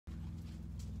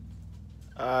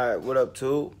Alright, what up,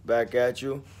 too? Back at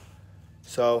you.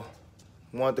 So,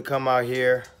 want to come out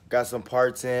here, got some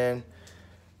parts in,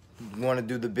 want to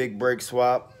do the big brake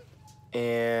swap,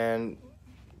 and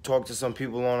talked to some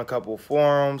people on a couple of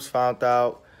forums, found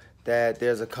out that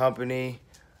there's a company.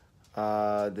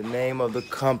 The name of the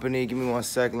company, give me 1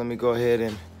 second, let me go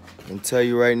ahead and tell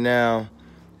you right now.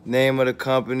 Name of the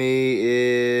company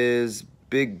is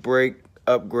Big Brake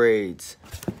Upgrades.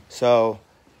 So,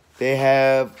 they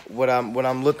have what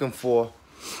I'm looking for.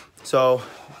 So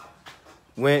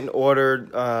went and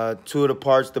ordered 2 of the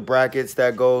parts, the brackets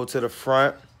that go to the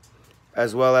front,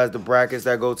 as well as the brackets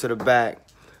that go to the back.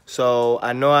 So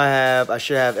I know I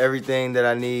should have everything that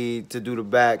I need to do the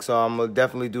back. So I'm gonna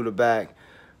definitely do the back,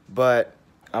 but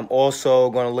I'm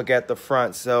also gonna look at the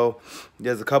front. So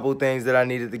there's a couple of things that I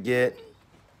needed to get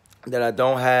that I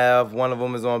don't have. One of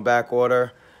them is on back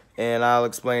order, and I'll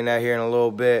explain that here in a little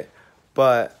bit.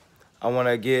 But I want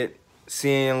to get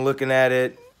seeing, looking at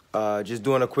it, just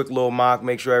doing a quick little mock,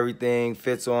 make sure everything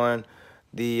fits on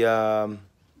the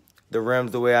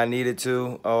rims the way I need it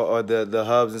to, or the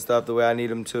hubs and stuff the way I need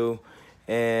them to,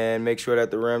 and make sure that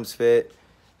the rims fit.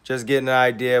 Just getting an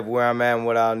idea of where I'm at and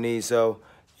what I'll need. So,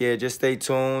 yeah, just stay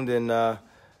tuned, and I'll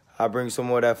bring some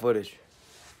more of that footage.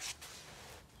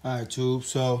 All right, tube.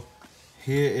 So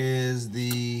here is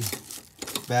the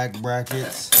back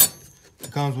brackets.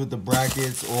 It comes with the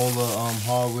brackets, all the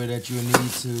hardware that you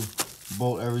need to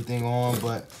bolt everything on.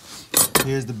 But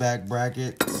here's the back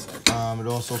brackets. It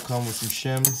also comes with some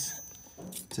shims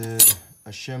to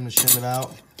shim it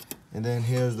out. And then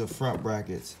here's the front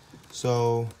brackets.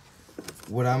 So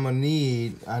what I'm gonna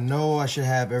need, I know I should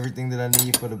have everything that I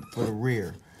need for the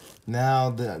rear.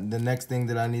 Now the next thing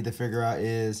that I need to figure out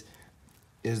is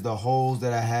the holes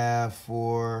that I have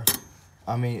for,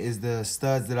 is the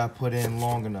studs that I put in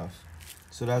long enough.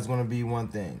 So that's gonna be one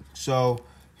thing. So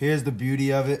here's the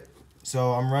beauty of it.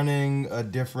 So I'm running a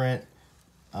different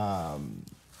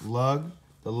lug.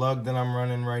 The lug that I'm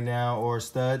running right now, or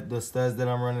the studs that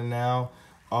I'm running now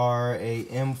are a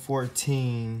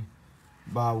M14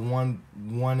 by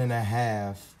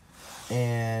 1.5,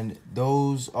 and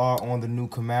those are on the new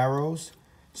Camaros.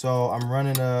 So I'm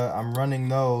running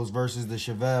those versus the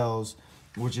chevelles,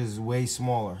 which is way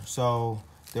smaller. So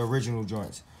the original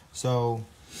joints. So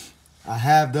I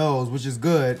have those, which is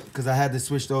good because I had to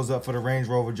switch those up for the Range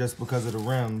Rover just because of the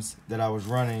rims that I was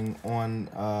running on.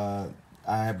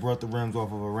 I had brought the rims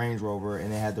off of a Range Rover,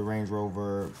 and they had the Range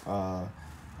Rover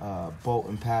bolt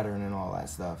and pattern and all that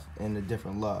stuff in a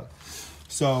different lug.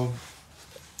 So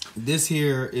this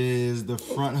here is the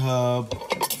front hub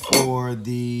for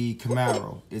the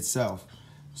Camaro itself.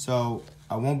 So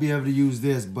I won't be able to use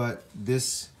this, but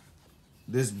this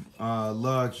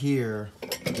lug here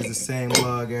is the same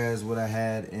lug as what I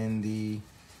had in the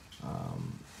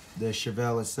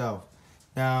Chevelle itself.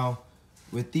 Now,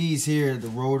 with these here, the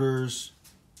rotors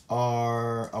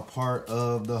are a part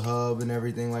of the hub and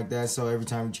everything like that. So every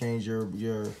time you change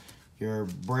your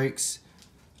brakes,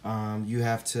 you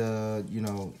have to,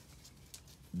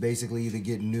 basically either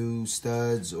get new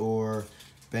studs or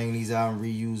bang these out and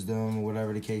reuse them, or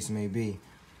whatever the case may be.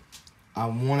 I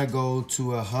want to go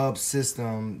to a hub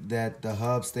system that the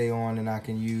hubs stay on and I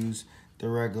can use the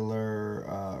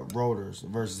regular rotors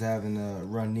versus having to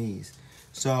run these.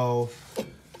 So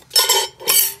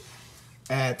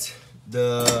at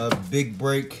the Big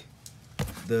Brake,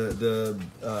 the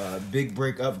Big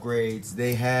Brake Upgrades,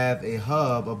 they have a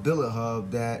hub, a billet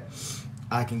hub that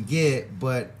I can get,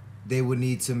 but they would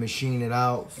need to machine it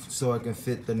out so it can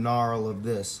fit the gnarl of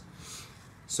this.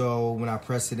 So when I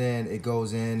press it in, it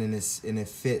goes in and it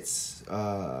fits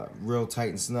real tight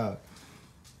and snug.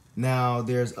 Now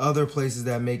there's other places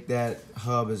that make that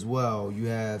hub as well. You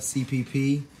have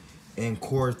CPP and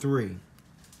Core 3.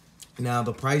 Now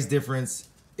the price difference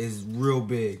is real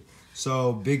big.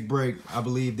 So Big Brake, I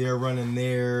believe they're running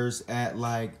theirs at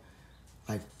like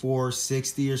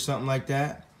 $460 or something like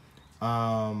that.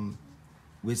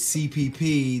 With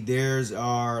CPP, theirs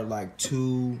are like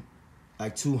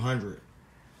 200.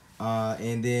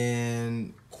 And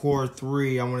then Core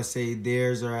 3, I want to say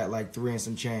theirs are at like 3 and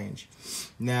some change.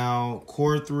 Now,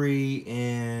 Core 3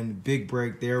 and Big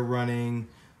Brake, they're running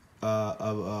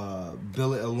a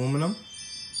billet aluminum.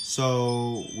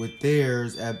 So with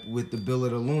theirs, with the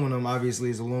billet aluminum,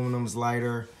 obviously it's aluminum, is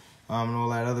lighter, and all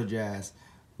that other jazz.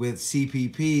 With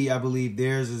CPP, I believe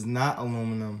theirs is not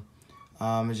aluminum.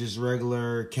 It's just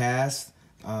regular cast.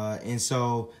 And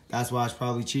so that's why it's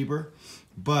probably cheaper.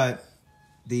 But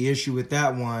the issue with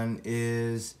that one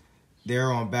is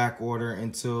they're on back order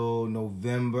until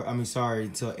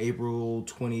until April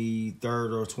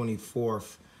 23rd or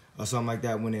 24th or something like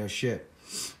that when they'll ship.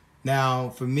 Now,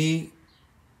 for me,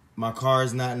 my car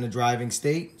is not in the driving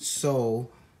state, so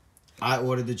I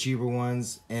ordered the cheaper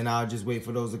ones, and I'll just wait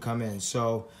for those to come in.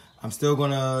 So I'm still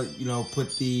gonna, you know,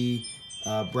 put the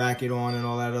bracket on and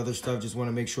all that other stuff. Just want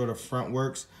to make sure the front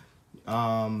works,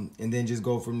 and then just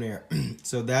go from there.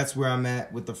 So that's where I'm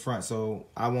at with the front. So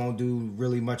I won't do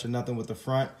really much of nothing with the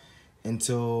front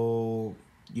until,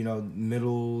 you know,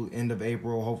 end of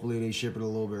April. Hopefully they ship it a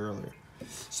little bit earlier.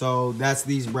 So that's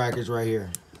these brackets right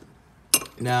here.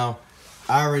 Now,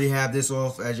 I already have this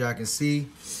off, as y'all can see.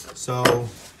 So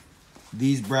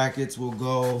these brackets will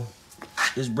go,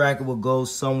 this bracket will go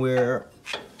somewhere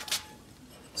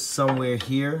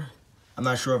here. I'm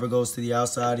not sure if it goes to the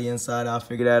outside, the inside. I'll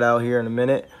figure that out here in a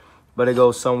minute. But it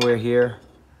goes somewhere here.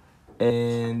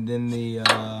 And then the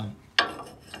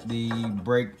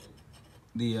brake,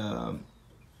 the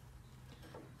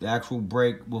actual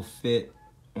brake will fit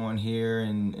on here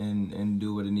and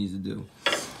do what it needs to do.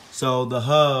 So the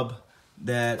hub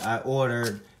that I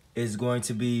ordered is going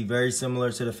to be very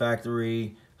similar to the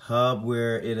factory hub,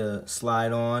 where it'll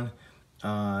slide on.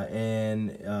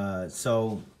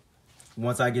 So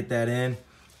once I get that in,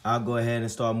 I'll go ahead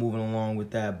and start moving along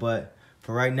with that. But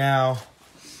for right now,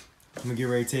 I'm gonna get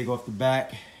ready to take off the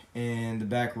back and the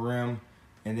back rim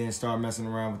and then start messing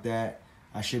around with that.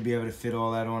 I should be able to fit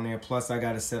all that on there. Plus I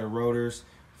got a set of rotors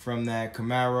from that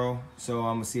Camaro, so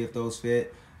I'm gonna see if those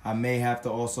fit. I may have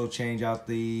to also change out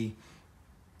the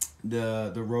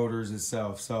rotors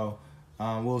itself, so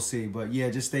we'll see. But yeah,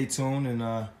 just stay tuned, and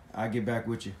I'll get back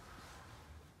with you.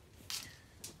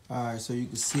 All right, so you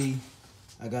can see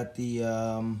I got the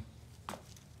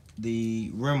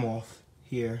rim off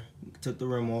here. Took the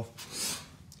rim off,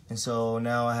 and so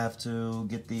now I have to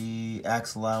get the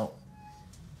axle out.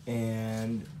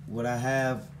 And what I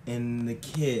have in the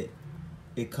kit,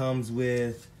 it comes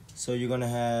with, so you're gonna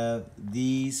have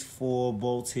these 4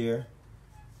 bolts here.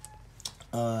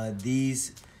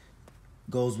 These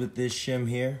goes with this shim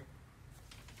here,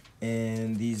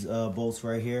 and these bolts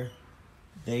right here,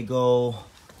 they go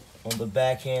on the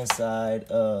backhand side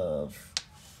of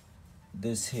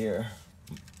this here.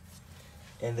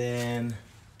 And then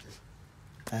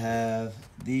I have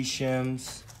these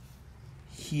shims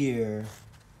here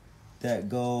that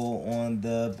go on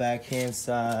the backhand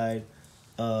side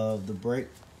of the brake,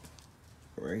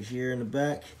 right here in the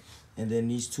back. And then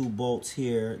these 2 bolts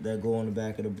here that go on the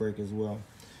back of the brake as well.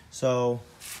 So,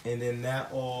 and then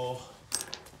that all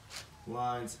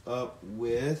lines up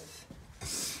with,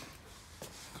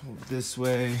 this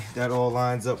way, that all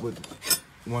lines up with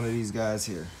one of these guys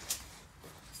here.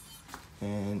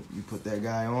 And you put that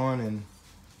guy on, and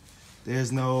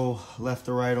there's no left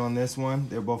or right on this one.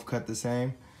 They're both cut the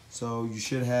same. So you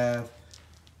should have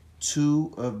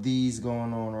 2 of these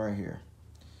going on right here.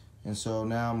 And so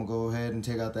now I'm gonna go ahead and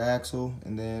take out the axle,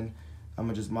 and then I'm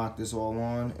gonna just mock this all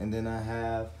on. And then I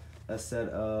have a set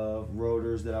of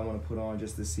rotors that I wanna put on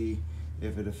just to see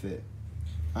if it'll fit.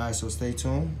 All right, so stay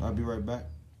tuned. I'll be right back.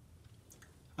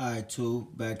 All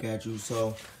right, back at you.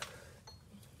 So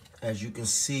as you can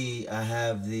see, I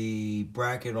have the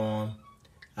bracket on.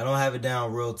 I don't have it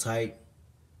down real tight,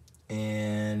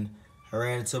 and I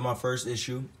ran into my first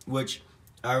issue, which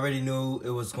I already knew it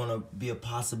was going to be a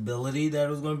possibility that it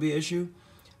was going to be an issue,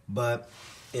 but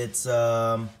it's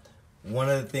one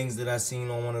of the things that I seen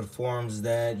on one of the forums,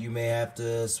 that you may have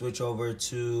to switch over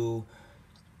to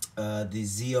the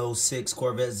Z06,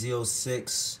 Corvette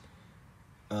Z06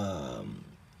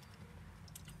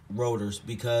 rotors,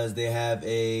 because they have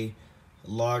a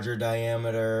larger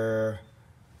diameter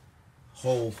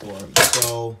hole for them.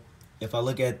 So if I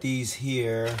look at these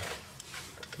here,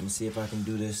 let me see if I can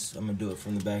do this. I'm gonna do it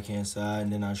from the backhand side,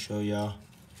 and then I'll show y'all.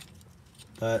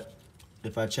 But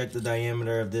if I check the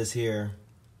diameter of this here,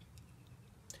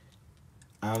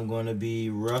 I'm gonna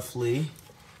be roughly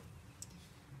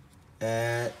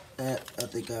at I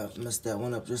think I messed that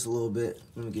one up just a little bit.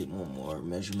 Let me get one more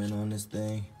measurement on this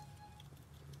thing.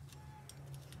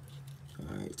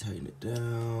 All right, tighten it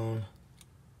down.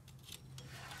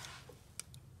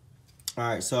 All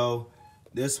right, so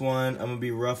this one, I'm gonna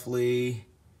be roughly,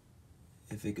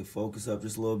 if it could focus up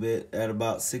just a little bit, at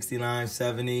about 69,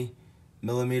 70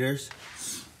 millimeters.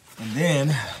 And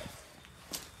then,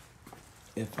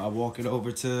 if I walk it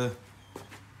over to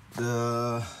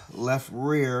the left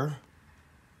rear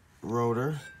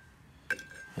rotor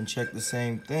and check the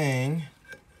same thing,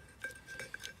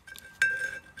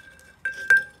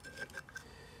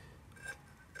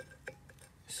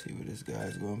 see what this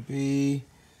guy's gonna be.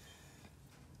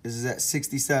 This is at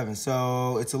 67,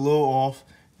 so it's a little off.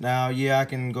 Now, yeah, I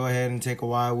can go ahead and take a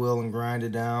wide wheel and grind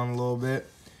it down a little bit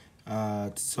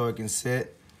so it can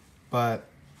sit. But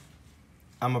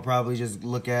I'm gonna probably just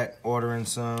look at ordering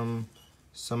some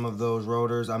of those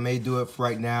rotors. I may do it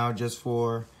right now just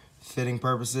for fitting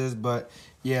purposes, but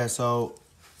yeah, so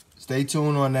stay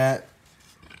tuned on that.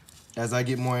 As I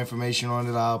get more information on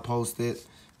it, I'll post it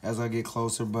as I get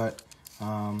closer, but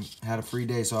had a free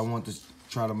day, so I want to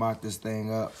try to mock this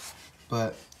thing up.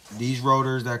 But these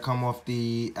rotors that come off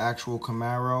the actual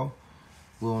Camaro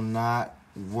will not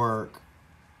work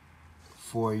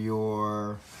for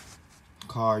your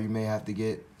car. You may have to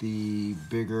get the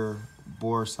bigger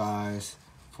bore size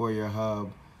for your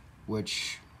hub,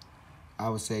 which I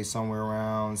would say somewhere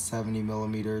around 70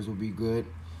 millimeters would be good,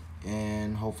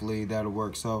 and hopefully that'll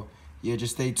work. So yeah,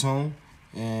 just stay tuned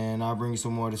and I'll bring you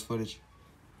some more of this footage.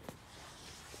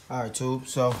 All right, tube,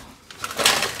 so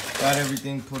got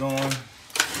everything put on.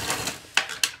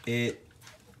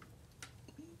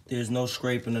 There's no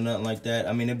scraping or nothing like that.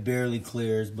 I mean, it barely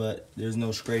clears, but there's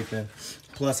no scraping.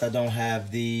 Plus, I don't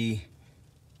have the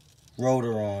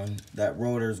rotor on. That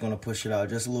rotor is gonna push it out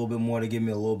just a little bit more to give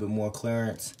me a little bit more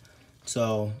clearance.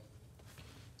 So,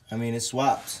 I mean, it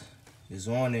swapped. It's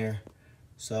on there.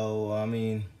 So, I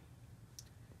mean,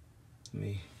 let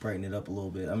me brighten it up a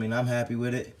little bit. I mean, I'm happy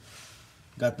with it.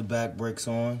 Got the back brakes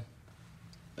on.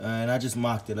 And I just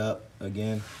mocked it up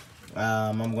again.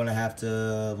 I'm gonna have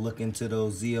to look into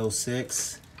those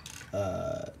Z06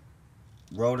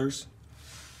 rotors.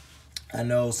 I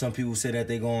know some people say that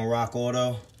they go on Rock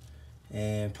Auto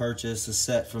and purchase a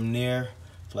set from there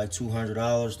for like $200,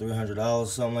 $300,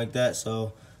 something like that.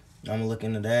 So I'm gonna look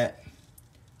into that.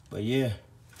 But yeah,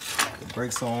 the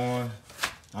brakes are on.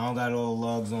 I don't got all the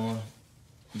lugs on.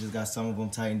 I just got some of them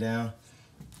tightened down.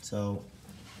 So,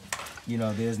 you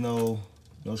know, there's no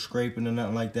scraping or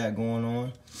nothing like that going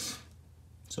on.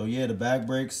 So yeah, the back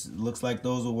brakes, looks like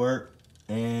those will work.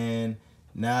 And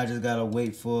now I just gotta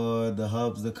wait for the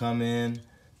hubs to come in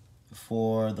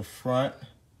for the front,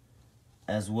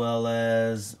 as well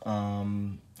as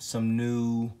some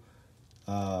new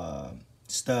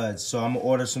studs. So I'm gonna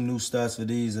order some new studs for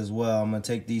these as well. I'm gonna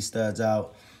take these studs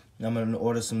out and I'm gonna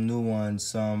order some new ones,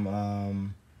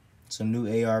 some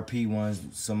new ARP ones,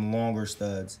 some longer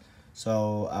studs.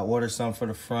 So I ordered some for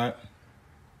the front,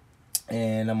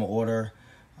 and I'm gonna order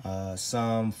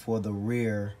some for the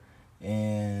rear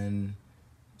and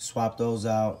swap those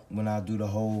out when I do the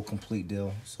whole complete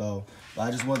deal. So I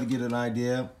just wanted to get an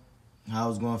idea how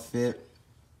it's gonna fit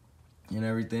and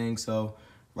everything. So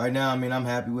right now, I mean, I'm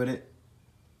happy with it.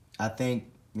 I think,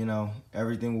 you know,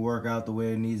 everything will work out the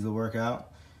way it needs to work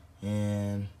out.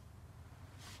 And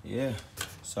yeah,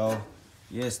 so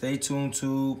yeah, stay tuned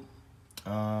to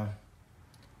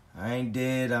I ain't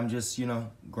dead. I'm just, you know,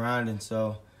 grinding.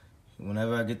 So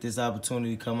whenever I get this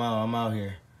opportunity to come out, I'm out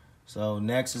here. So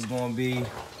next is going to be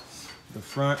the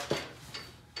front.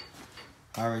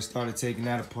 I already started taking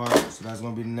that apart, so that's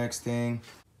going to be the next thing.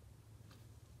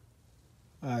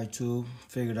 All right, too.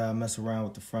 Figured I'd mess around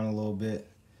with the front a little bit.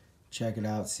 Check it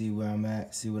out, see where I'm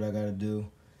at, see what I got to do.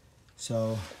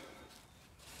 So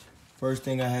first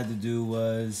thing I had to do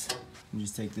was, let me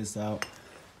just take this out.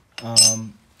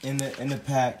 In the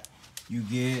pack, you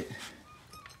get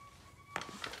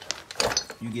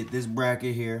this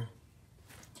bracket here.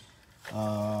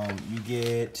 You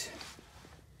get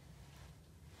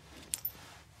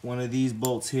one of these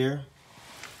bolts here.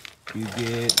 You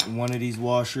get one of these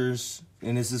washers,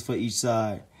 and this is for each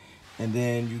side. And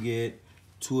then you get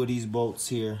two of these bolts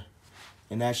here,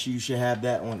 and you should have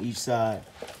that on each side.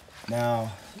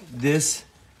 Now,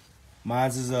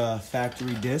 mine's is a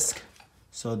factory disc.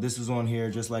 So this is on here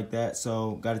just like that.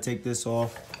 So got to take this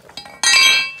off,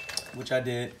 which I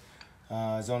did.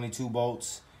 It's only 2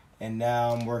 bolts. And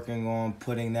now I'm working on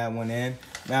putting that one in.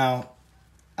 Now,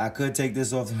 I could take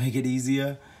this off to make it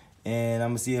easier. And I'm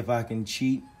going to see if I can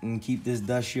cheat and keep this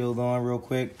dust shield on real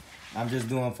quick. I'm just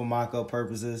doing for mock-up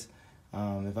purposes.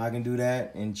 If I can do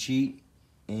that and cheat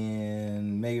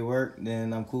and make it work,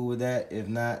 then I'm cool with that. If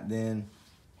not, then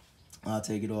I'll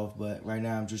take it off. But right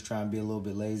now I'm just trying to be a little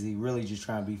bit lazy, really just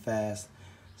trying to be fast.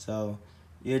 So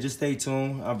yeah, just stay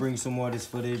tuned. I'll bring you some more of this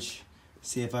footage,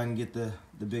 see if I can get the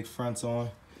big fronts on,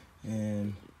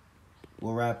 and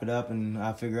we'll wrap it up and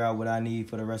I'll figure out what I need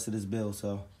for the rest of this build.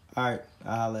 So all right,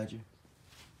 I'll holler at you.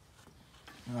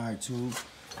 All right, tube.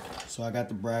 So I got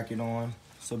the bracket on.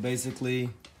 So basically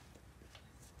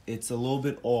it's a little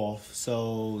bit off.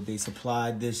 So they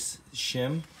supplied this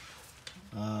shim.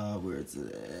 Where is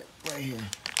it at? Right here.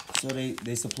 So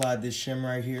they supplied this shim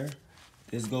right here.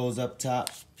 This goes up top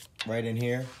right in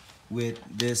here with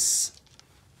this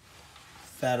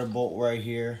fatter bolt right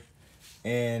here,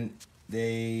 and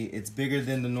it's bigger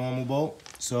than the normal bolt.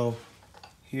 So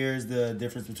here's the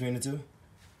difference between the two.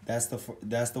 That's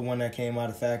the one that came out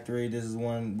of factory. This is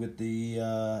one with the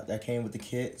that came with the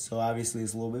kit. So obviously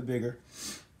it's a little bit bigger.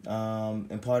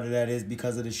 And part of that is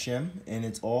because of the shim and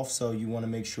it's off. So you want to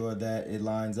make sure that it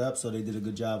lines up. So they did a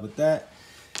good job with that.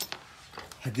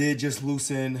 I did just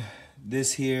loosen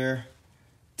this here.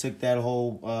 Took that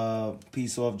whole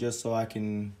piece off just so I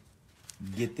can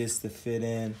get this to fit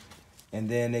in. And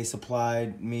then they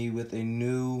supplied me with a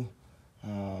new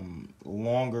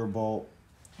longer bolt,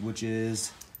 which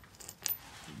is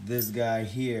this guy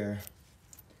here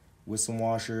with some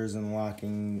washers and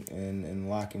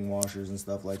locking washers and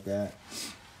stuff like that.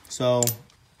 So,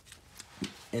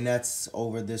 and that's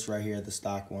over this right here, the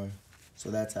stock one.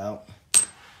 So that's out.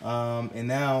 And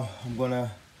now I'm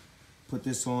gonna put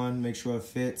this on, make sure it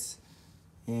fits,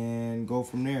 and go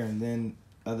from there. And then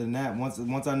other than that,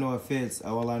 once I know it fits,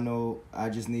 I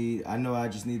just need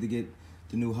to get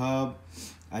the new hub.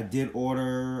 I did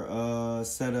order a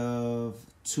set of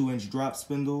 2-inch drop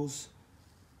spindles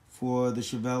for the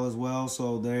chevelle as well,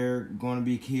 so they're going to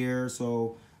be here.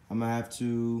 So I'm gonna have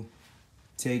to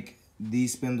take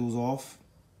these spindles off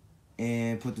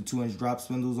and put the 2-inch drop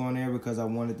spindles on there because I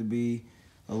want it to be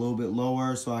a little bit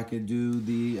lower so I could do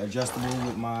the adjustable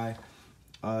with my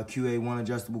QA1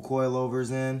 adjustable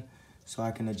coilovers in, so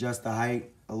I can adjust the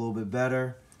height a little bit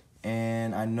better.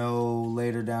 And I know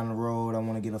later down the road I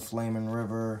want to get a Flaming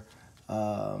River,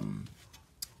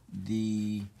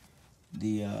 the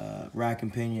rack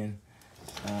and pinion.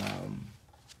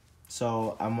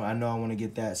 So I know I want to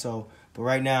get that. So, but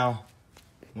right now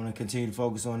I'm going to continue to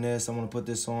focus on this. I'm going to put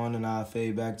this on and I'll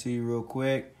fade back to you real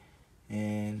quick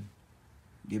and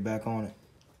get back on it.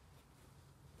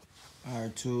 All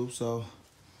right, tube. So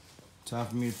time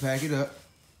for me to pack it up.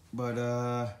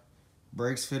 But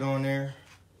brakes fit on there.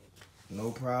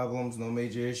 No problems, no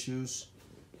major issues.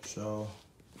 So,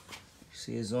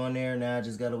 see it's on there. Now I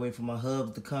just gotta wait for my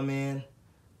hubs to come in,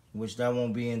 which that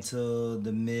won't be until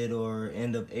the mid or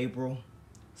end of April.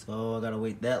 So I gotta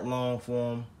wait that long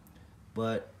for them.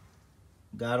 But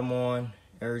got them on.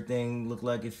 Everything looked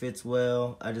like it fits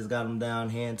well. I just got them down,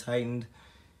 hand tightened.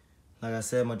 Like I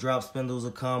said, my drop spindles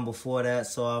will come before that,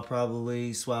 so I'll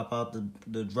probably swap out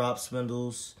the drop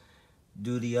spindles,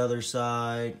 do the other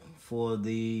side for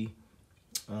the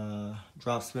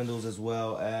drop spindles as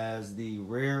well as the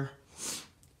rear,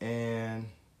 and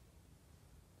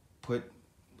put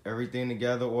everything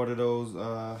together, order those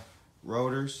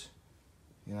rotors,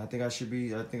 and I think I should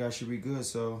be good.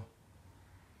 So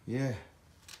yeah,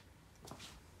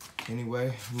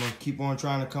 anyway, I'm gonna keep on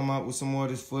trying to come up with some more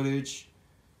of this footage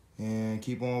and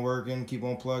keep on working, keep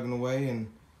on plugging away,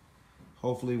 and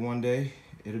hopefully one day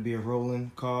it'll be a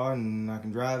rolling car and I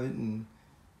can drive it, and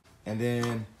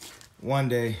then one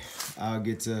day I'll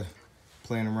get to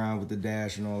playing around with the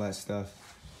dash and all that stuff.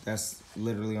 That's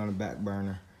literally on the back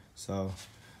burner. So,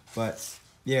 but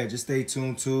yeah, just stay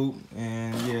tuned too,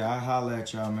 and yeah, I'll holler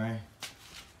at y'all, man.